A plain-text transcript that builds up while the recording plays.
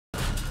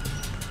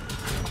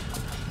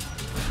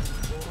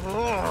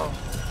Oh,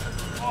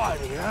 why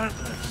the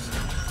antlers?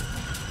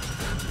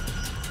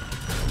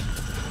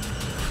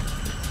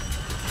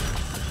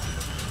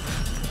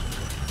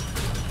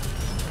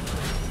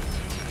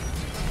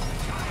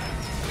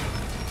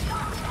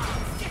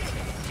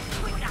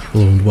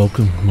 Hello and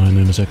welcome, my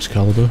name is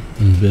Excalibur,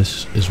 and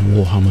this is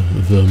Warhammer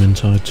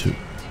Vermintide 2.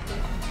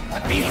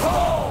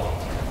 Behold!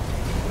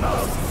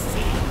 Most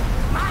see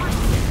my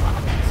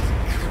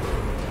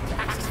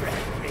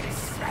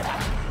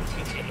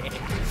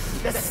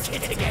the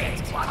skitting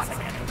gate once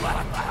again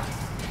bloodlust.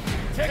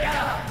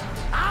 Together,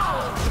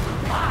 our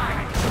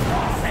mind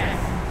process.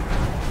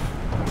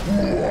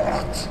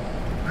 What?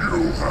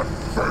 You have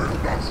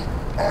failed us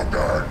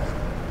again,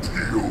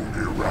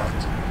 puny rat.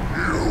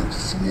 You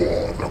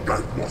swore the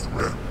gate was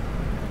meant.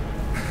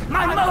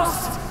 My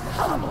most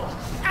humble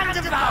and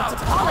devout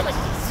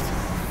apologies.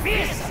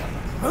 Fearsome,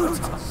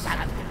 brutal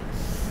savage.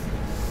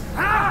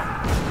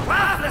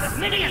 Worthless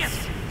minions,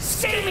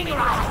 scheming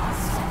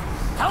rivals.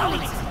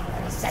 Only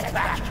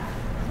setback.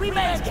 We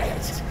made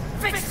it,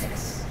 fix it,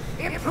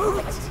 improve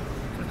it.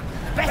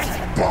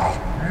 Better. Bah,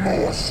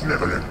 more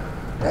sniveling.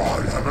 I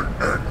have an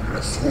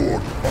endless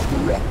horde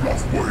of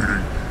rock-lost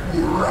waiting,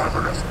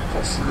 ravenous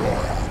for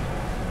slaughter.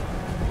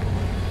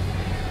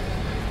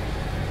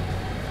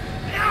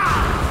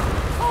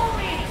 Pull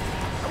me!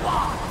 The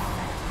wall!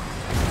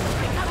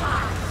 Come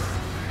on!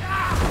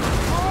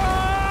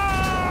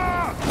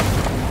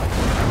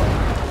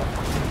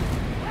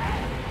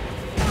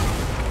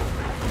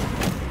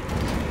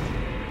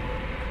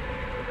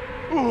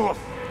 Oh,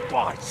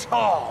 by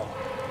Tom!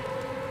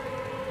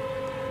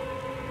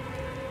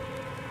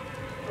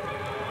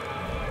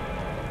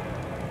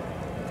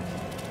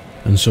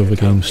 And so the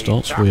game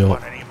starts, we are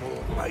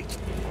Anymore, mate.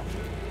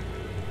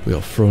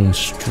 thrown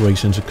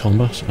straight into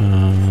combat,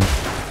 and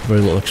very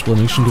little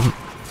explanation given.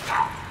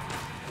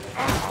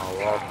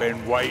 Oh, I've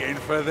been waiting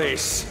for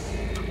this.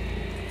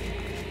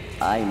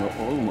 I'm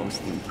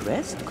almost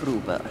impressed,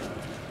 Kruber.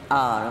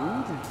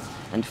 Armed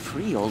and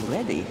free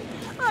already.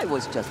 I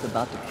was just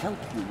about to help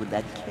you with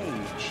that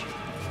cage.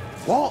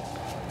 What?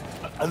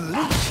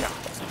 Alicia?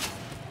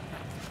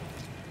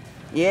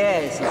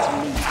 Yes, it's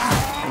me.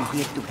 I'm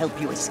here to help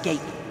you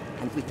escape.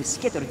 And with the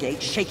Skittergate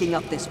shaking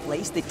up this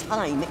place, the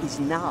time is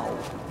now.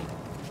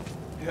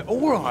 Yeah,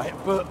 alright,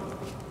 but...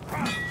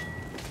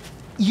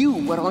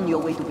 You were on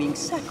your way to being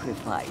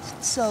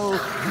sacrificed, so you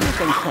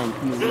can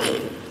thank me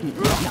later.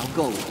 Now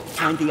go,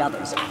 find the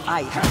others.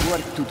 I have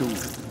work to do.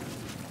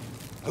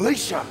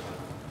 Alicia?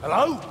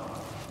 Hello?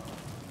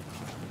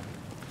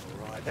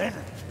 Alright then.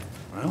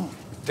 Well,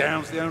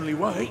 down's the only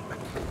way.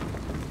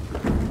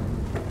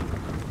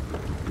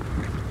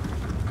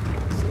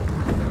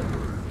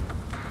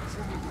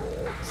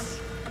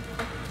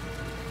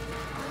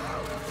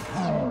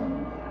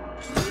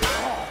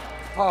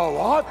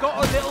 Oh, I've got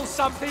a little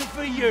something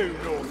for you,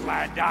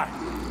 Northlander.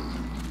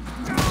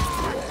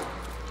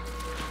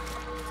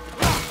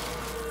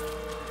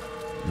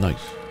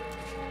 Nice.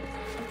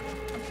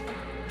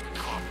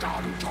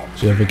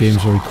 So yeah, the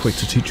game's very quick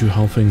to teach you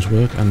how things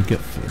work and get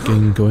the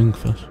game going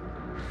fast.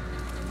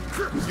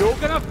 You're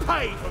gonna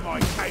pay for my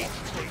cage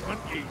treatment,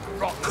 you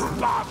rotten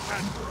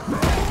bastard!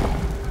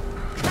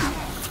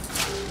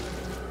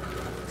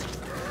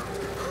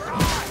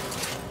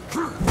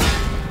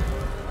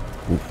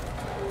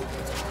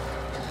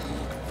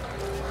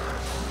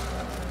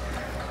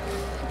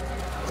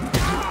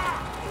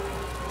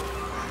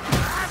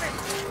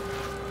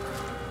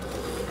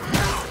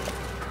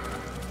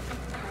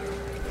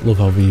 Love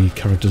how the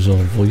characters are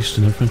voiced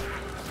and everything.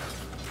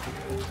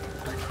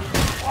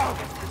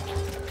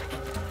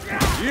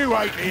 You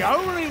ain't the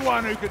only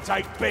one who can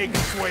take big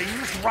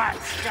swings, rat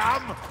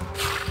scum!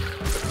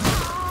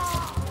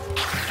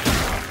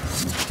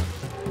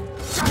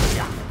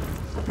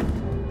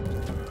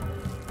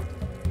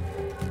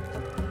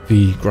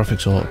 The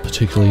graphics are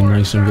particularly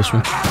nice in this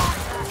one.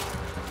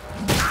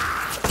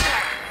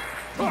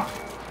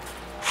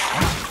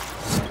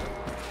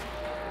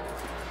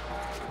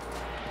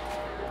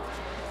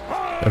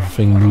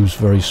 Everything moves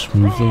very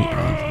smoothly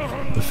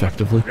and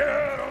effectively.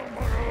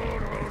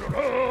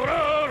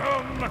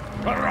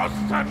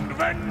 Rust and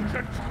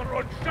vengeance,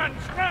 grudge and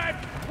dread,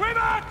 we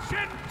march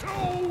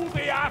into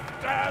the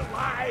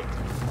afterlife!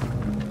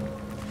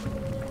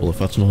 Well, if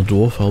that's not a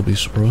dwarf, I'll be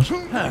surprised.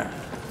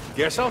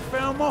 Guess I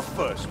found my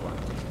first one.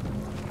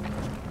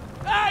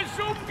 Ah,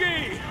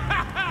 Zungi!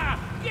 Ha ha!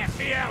 Get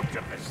me out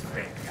of this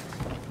thing!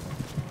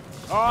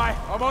 Aye,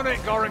 I'm on it,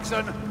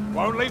 Gorrickson.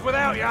 Won't leave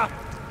without ya.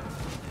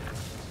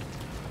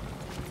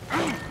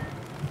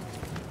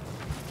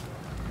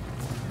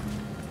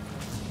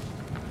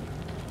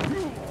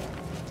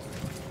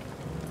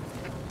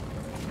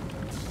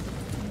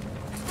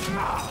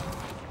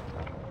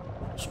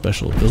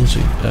 Special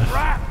ability F.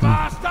 Rat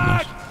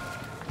bastard!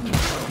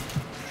 Nice.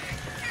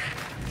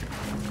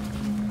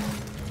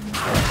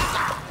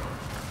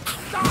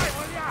 Die,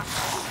 will ya?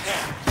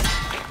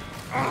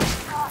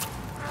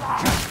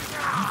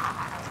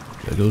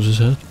 There goes his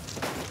head.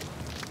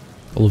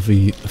 All of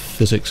the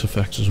physics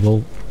effects as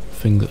well.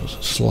 Things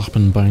slap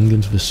and bang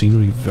into the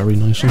scenery very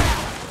nicely.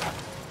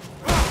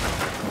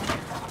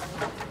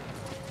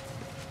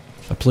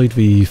 played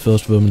the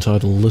first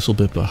Vermintide a little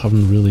bit, but I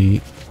haven't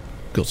really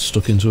got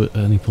stuck into it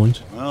at any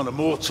point. Well, the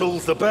more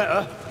tools the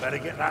better. Better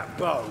get that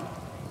bow.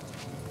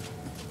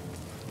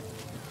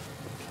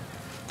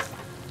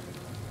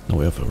 Now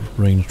we have a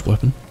ranged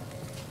weapon.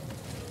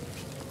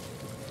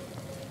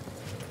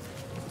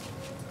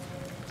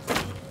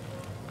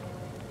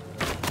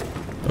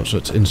 Oh, so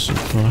it's instant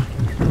fire.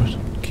 Right,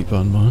 keep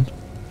that in mind.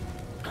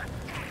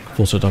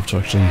 Thought I'd have to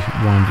actually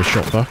wind the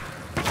shot back.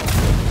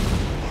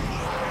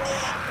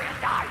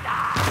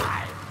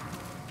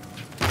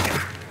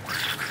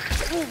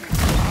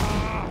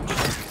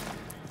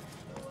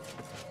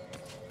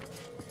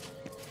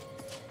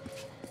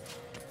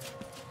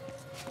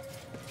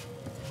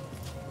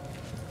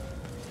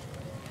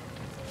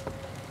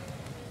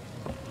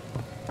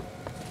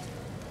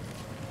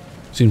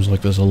 Seems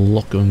like there's a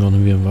lot going on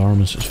in the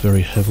environments. It's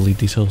very heavily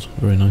detailed.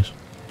 Very nice.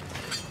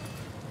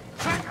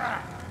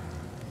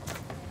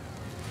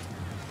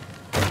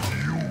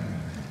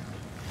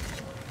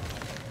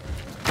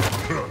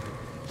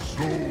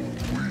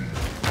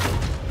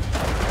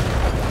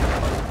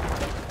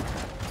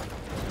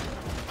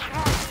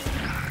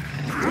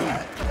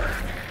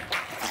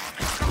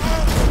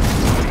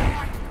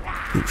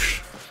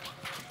 Oosh.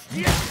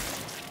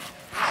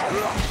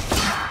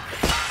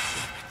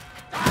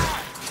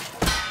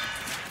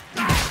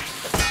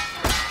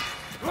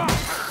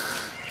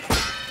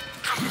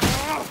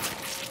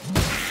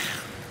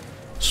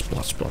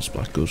 Splat, splat,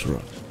 splat goes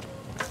right.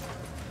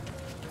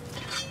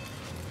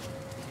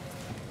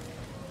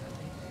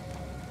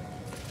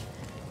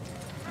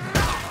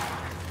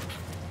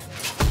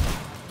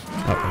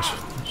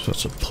 So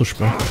that's a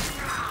pushback.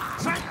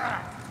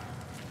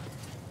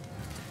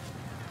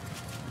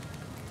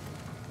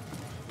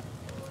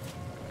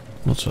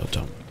 What's that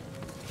down?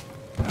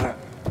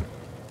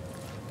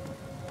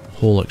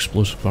 Whole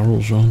explosive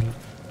barrels round it.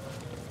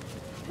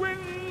 Win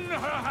her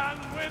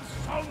hand with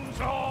songs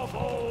of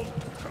old,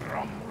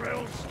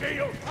 crumbrill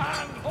steel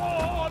and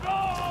horde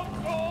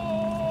of gold.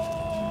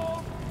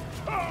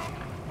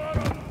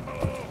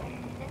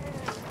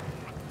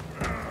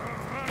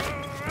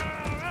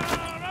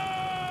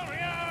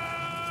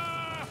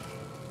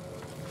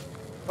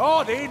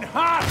 Odin,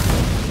 ha!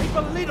 Keep a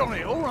lid on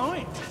it, all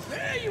right?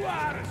 There you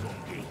are,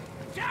 Azungi.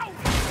 Down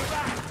into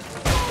that!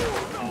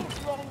 Oh,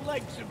 those long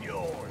legs of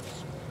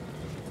yours!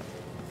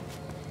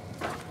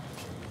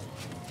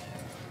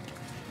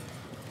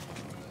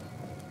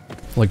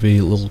 Like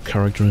the little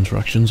character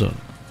interactions, got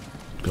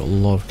a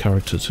lot of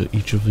character to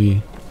each of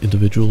the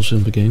individuals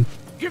in the game.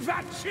 Give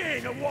that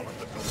chain a wallop,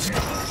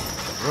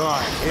 Azungi!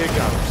 Right, here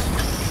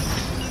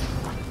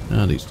goes.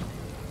 And he's...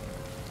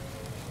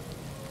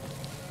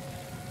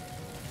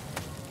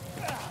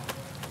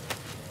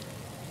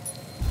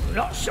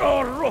 Not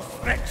so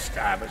rough next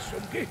time,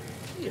 Azungi.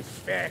 You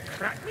fair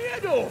cracked me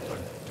head open.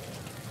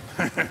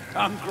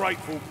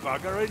 Ungrateful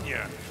bugger, ain't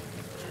you?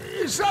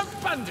 Is that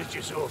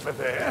bandages over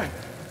there?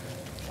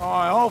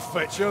 Aye, I'll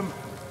fetch them.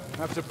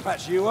 Have to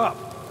patch you up.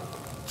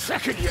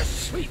 Taking your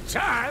sweet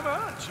time,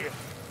 aren't you?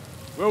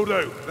 Will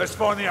do. Let's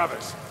find the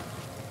others.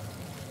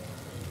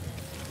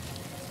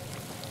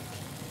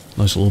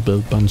 Nice little bit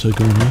of banter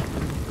going on.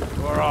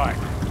 All right.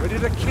 Ready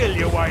to kill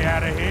your way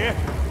out of here?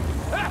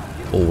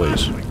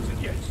 Always.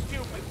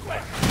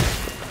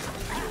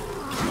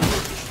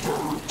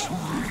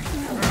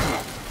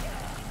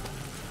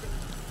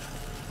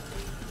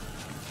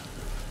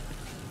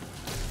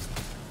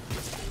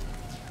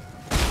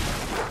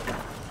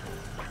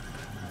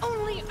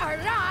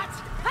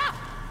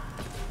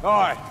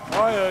 Aye,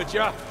 I heard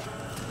ya.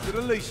 Did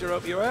Alicia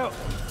help you out?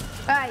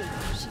 Aye,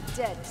 she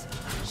did.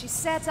 She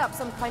set up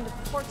some kind of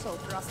portal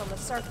for us on the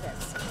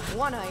surface.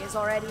 One eye is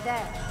already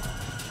there.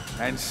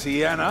 And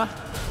Sienna?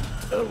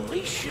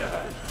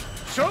 Alicia?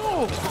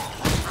 So...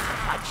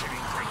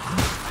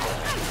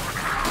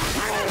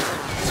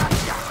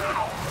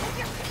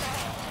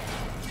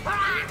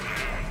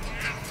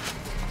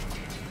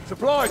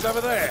 Supplies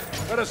over there.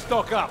 Better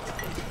stock up.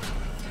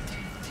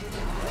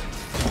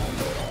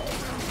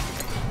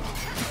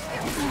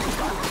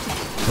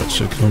 Right,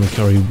 so you can only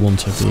carry one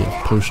type of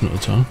potion at a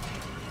time,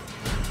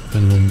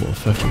 depending on what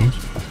effect it is.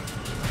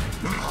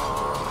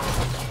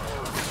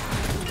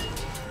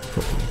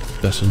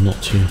 Probably better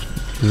not to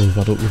load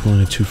that up with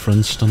only two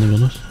friends standing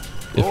on it.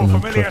 If I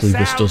remember correctly,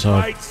 this does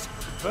have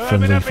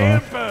friendly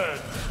fire.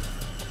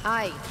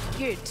 Aye,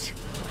 good.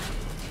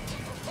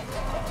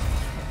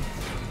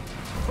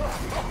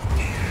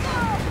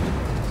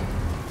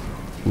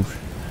 Oof.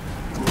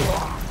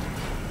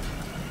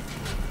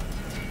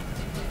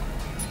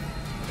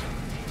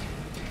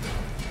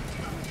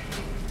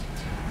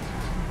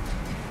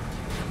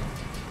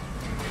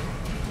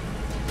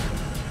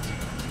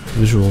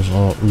 Visuals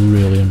are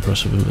really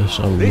impressive with this.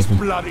 I love This them.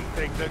 bloody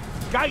thing, the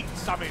gate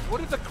summit. What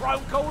did the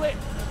crone call it?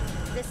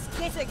 The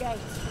Skitter Gate.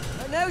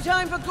 But no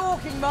time for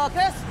gawking,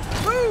 Marcus.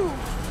 Move!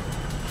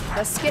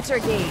 The Skitter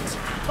Gate.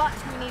 But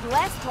we need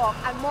less talk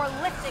and more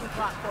lifting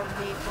platform,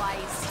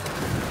 mayflies.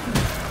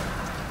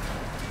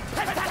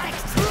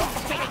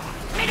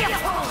 Medium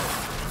pulse!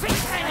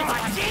 Fixed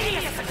by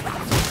genius!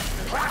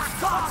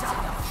 Gods of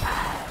the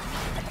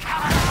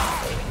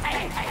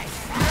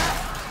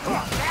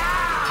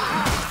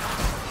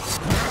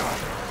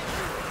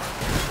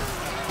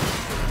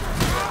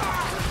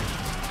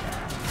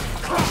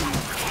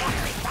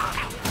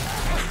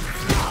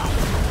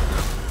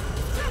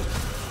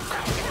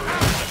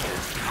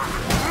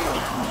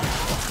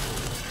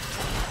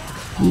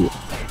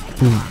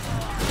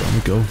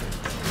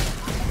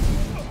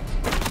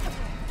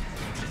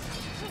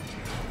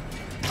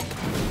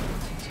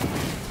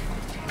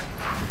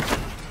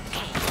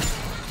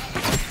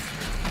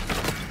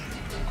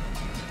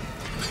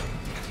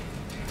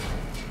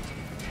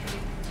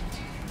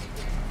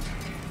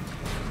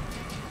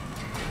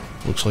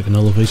Looks like an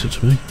elevator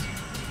to me.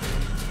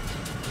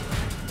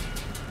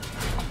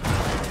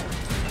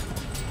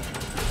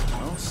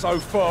 Well, so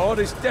far,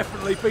 this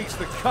definitely beats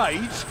the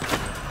cage.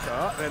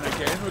 But then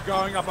again, we're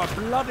going up a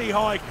bloody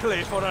high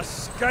cliff on a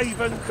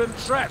Skaven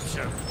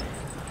contraption.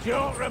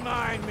 Don't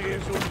remind me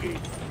as Ungi.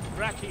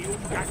 Raki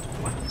Ungat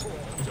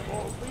platforms of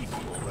all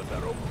lethal and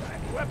their own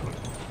weapons.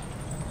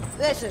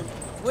 Listen,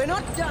 we're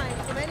not dying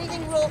from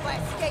anything wrought by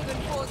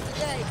Skaven force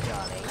today,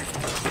 Charlie.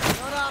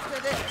 Not after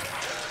this.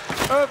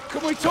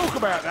 Can we talk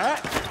about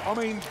that? I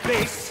mean,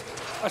 this,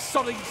 a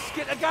solid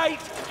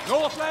skittergate,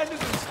 Northlanders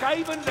and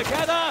Skaven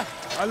together,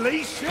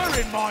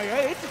 Alicia in my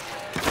head.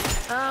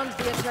 And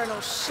the eternal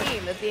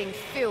shame of being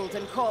filled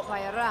and caught by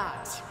a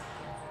rat.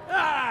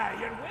 Ah,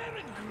 you're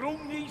wearing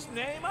Grumney's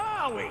name,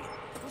 are we?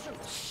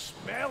 Doesn't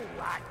smell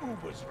like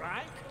Uber's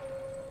rank.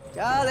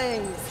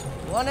 Darlings,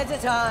 one at a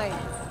time.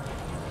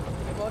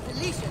 And what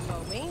Alicia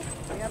told me,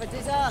 we have a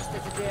disaster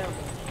to deal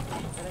with.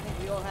 But I think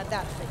we all had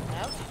that figured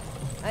out.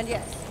 And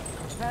yes,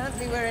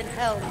 apparently we're in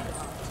Helmgard.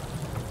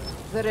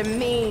 The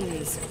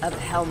remains of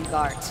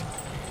Helmgard.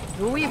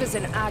 Weave is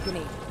in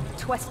agony,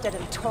 twisted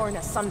and torn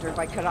asunder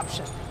by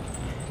corruption.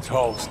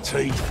 Toll's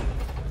teeth.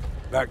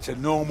 Back to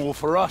normal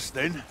for us,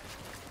 then.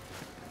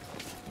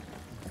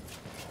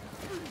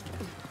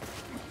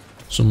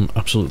 Some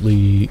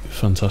absolutely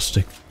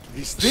fantastic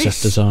Is set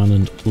this design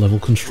and level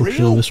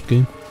construction real? in this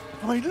game.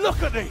 I mean,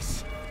 look at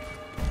this!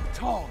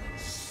 Toll,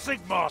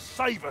 Sigmar,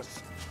 save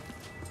us!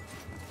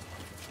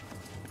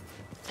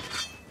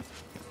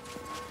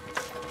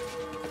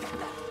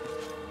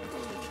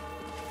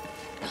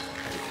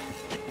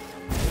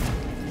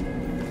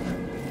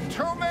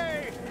 To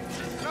me!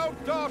 No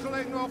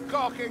dawdling or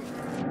gawking.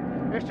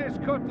 It is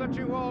good that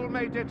you all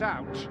made it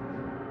out.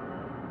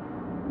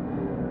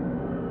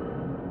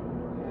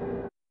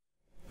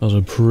 That was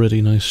a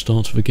pretty nice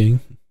start to the game.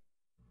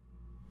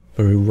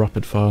 Very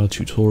rapid fire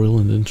tutorial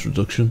and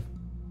introduction.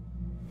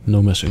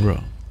 No messing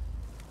around.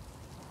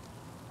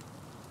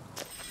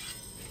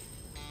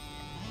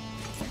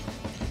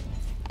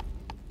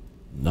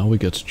 Now we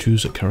get to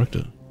choose a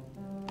character.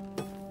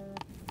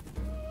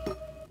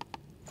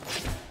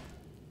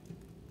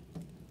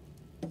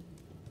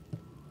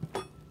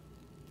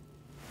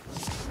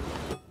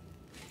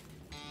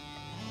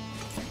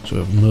 So we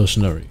have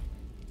Mercenary.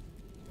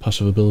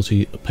 Passive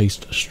ability,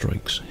 Paced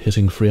Strikes.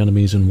 Hitting 3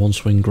 enemies in one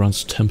swing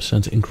grants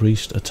 10%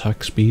 increased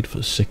attack speed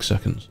for 6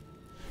 seconds.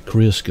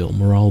 Career skill,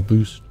 Morale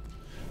Boost.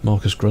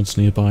 Marcus grants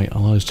nearby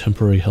allies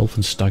temporary health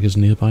and staggers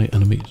nearby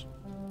enemies.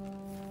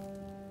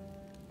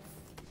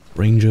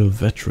 Ranger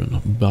Veteran,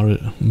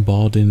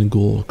 Bardin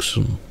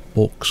Gorksum.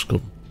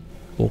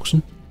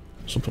 Borksum?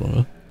 Something like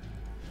that.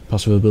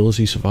 Passive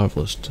ability,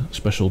 Survivalist.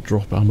 Special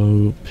drop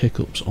ammo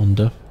pickups on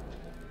death.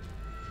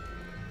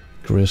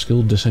 Career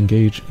skill,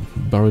 Disengage.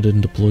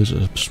 Baradin deploys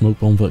a smoke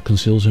bomb that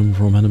conceals him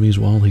from enemies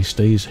while he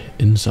stays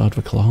inside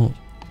the cloud.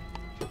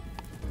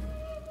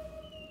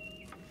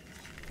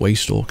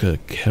 Waystalker,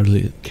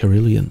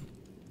 Carillion.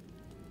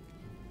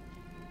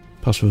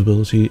 Passive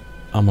ability,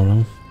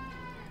 Amaranth.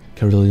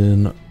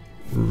 Carillion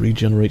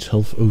regenerates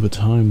health over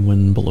time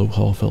when below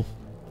half health.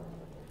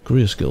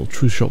 Career skill,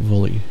 True Shot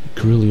Volley.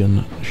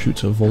 Carillion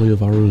shoots a volley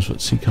of arrows that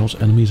seek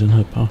out enemies in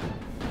her path.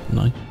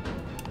 Nice.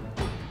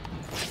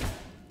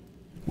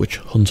 Witch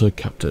Hunter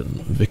Captain,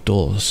 Victor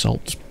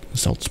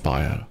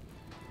Saltspire.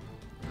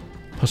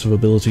 Passive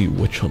ability,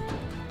 Witch Hunt.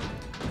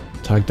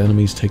 Tagged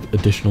enemies take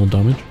additional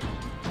damage.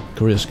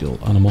 Career skill,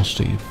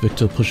 Animosity.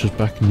 Victor pushes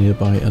back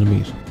nearby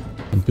enemies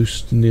and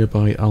boosts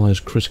nearby allies'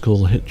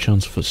 critical hit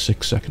chance for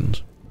 6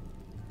 seconds.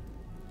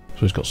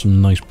 So he's got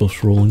some nice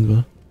buffs rolling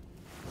there.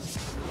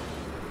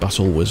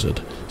 Battle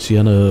Wizard,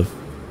 Sienna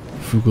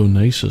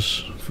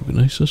Fugonasis?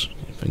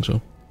 I think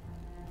so.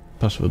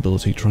 Passive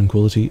ability,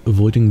 Tranquility.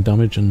 Avoiding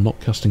damage and not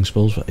casting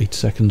spells for 8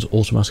 seconds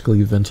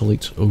automatically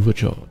ventilates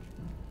overcharge.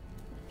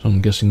 So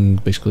I'm guessing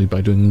basically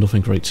by doing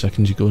nothing for 8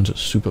 seconds you go into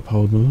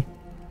superpowered mode.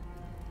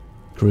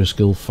 Career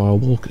skill,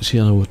 Firewalk.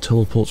 Sienna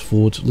teleports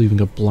forward, leaving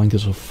a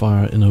blanket of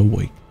fire in her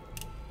wake.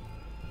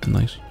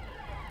 Nice.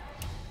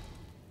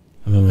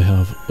 And then we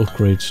have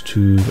upgrades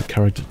to the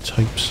character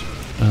types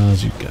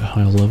as you get a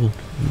higher level.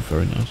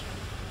 Very nice.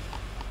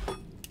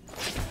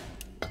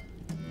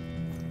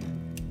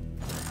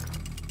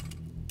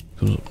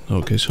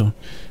 Okay, so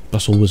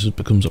Battle Wizard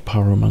becomes a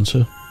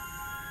Pyromancer,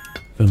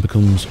 then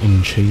becomes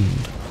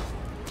Unchained.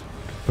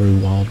 Very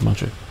wild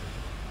magic.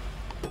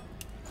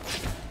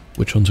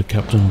 Witch Hunter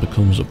Captain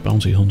becomes a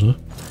Bounty Hunter.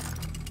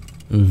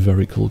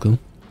 Very cool gun.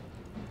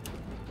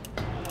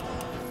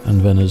 And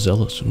then a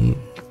Zealot.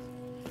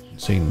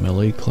 Insane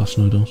melee class,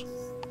 no doubt.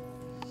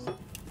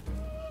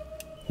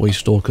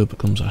 Waystalker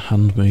becomes a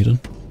Handmaiden.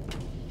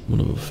 One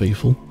of the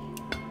Faithful.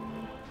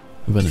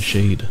 And then a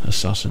Shade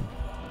Assassin.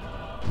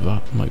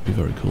 That might be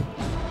very cool.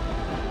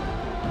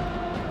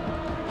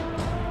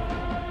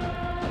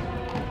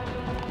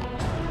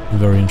 I'm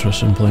very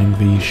interested in playing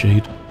the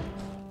Shade.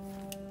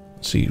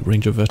 Let's see,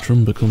 Ranger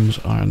Veteran becomes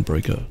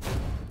Ironbreaker.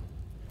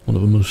 One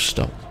of the most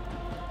stout.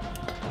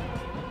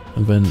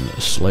 And then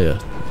Slayer.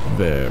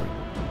 Very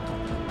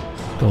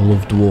Gotta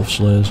love dwarf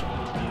slayers.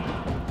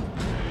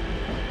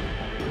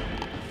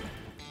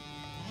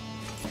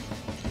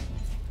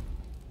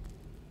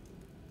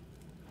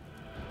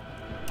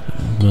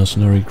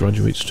 Mercenary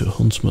graduates to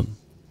huntsman.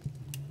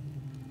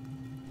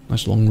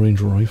 Nice long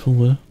range rifle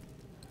there.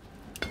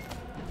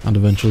 And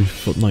eventually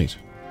foot knight.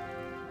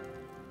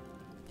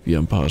 The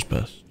Empire's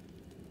best.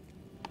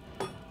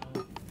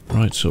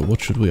 Right, so what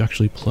should we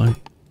actually play?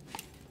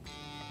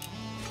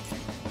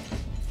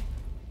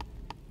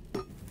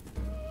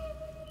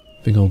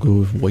 I think I'll go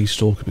with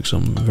Waystalker because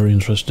I'm very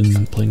interested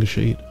in playing a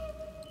shade.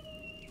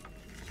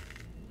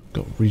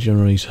 Got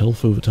regenerates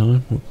health over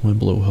time when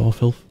below half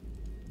health.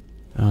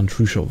 And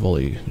true shot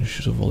volley,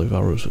 shoots a volley of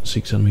arrows at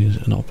 6 enemies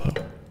in our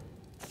power.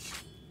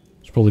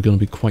 It's probably going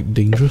to be quite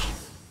dangerous.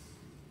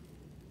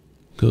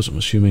 Because I'm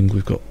assuming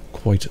we've got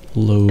quite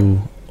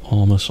low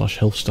armor /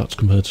 health stats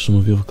compared to some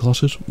of the other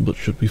classes, but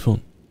should be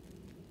fun.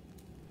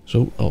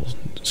 So I'll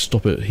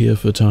stop it here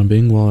for the time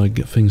being while I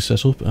get things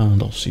set up,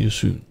 and I'll see you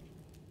soon.